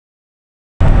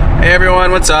Hey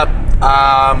everyone, what's up?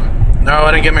 No,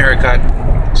 I didn't get my hair cut.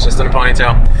 It's just in a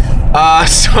ponytail.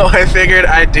 So I figured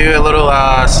I'd do a little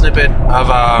snippet of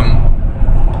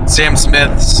Sam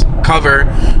Smith's cover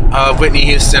of Whitney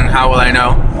Houston, How Will I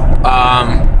Know?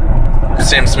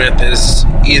 Sam Smith is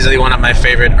easily one of my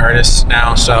favorite artists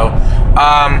now, so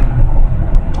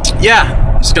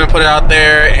yeah, just gonna put it out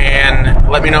there and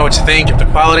let me know what you think. If the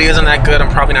quality isn't that good,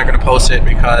 I'm probably not gonna post it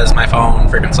because my phone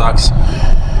freaking sucks.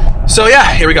 So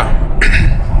yeah, here we go.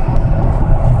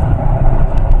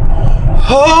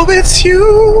 Oh, it's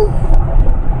you,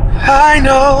 I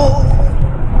know,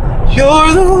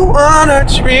 you're the one I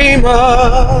dream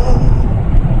of.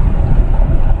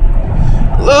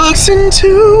 Looks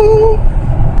into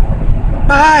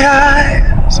my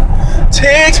eyes,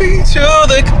 takes me to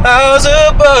the clouds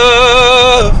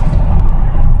above.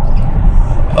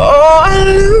 Oh, I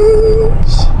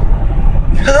lose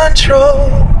control,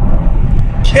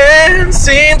 can't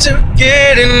seem to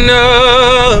get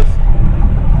enough.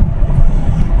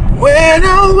 When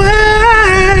I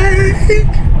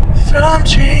wake from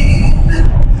dreaming,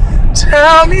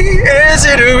 tell me, is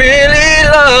it really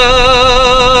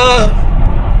love?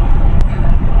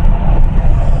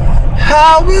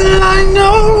 How will I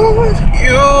know if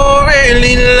you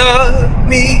really love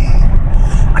me?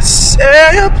 I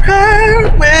say a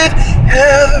prayer with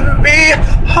every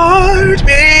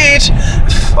heartbeat. I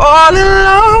fall in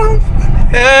love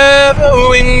whenever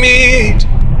we meet.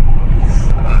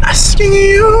 I'm asking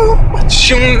you what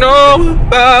you know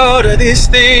about these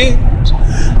things.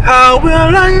 How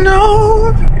will I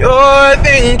know if you're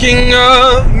thinking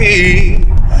of me?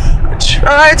 I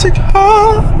try to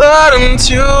call, but I'm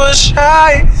too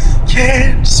shy,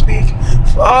 can't speak.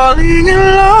 Falling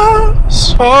in love,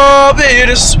 so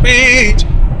bittersweet.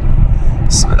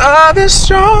 This love is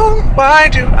strong, why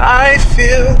do I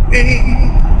feel weak?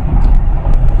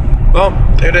 Well,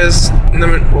 there it is.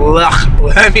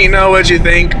 Let me know what you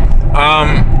think. I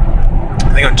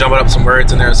think I'm jumping up some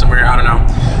words in there somewhere, I don't know.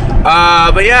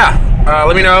 But yeah,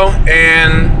 let me know,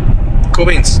 and cool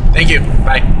beans. Thank you,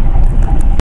 bye.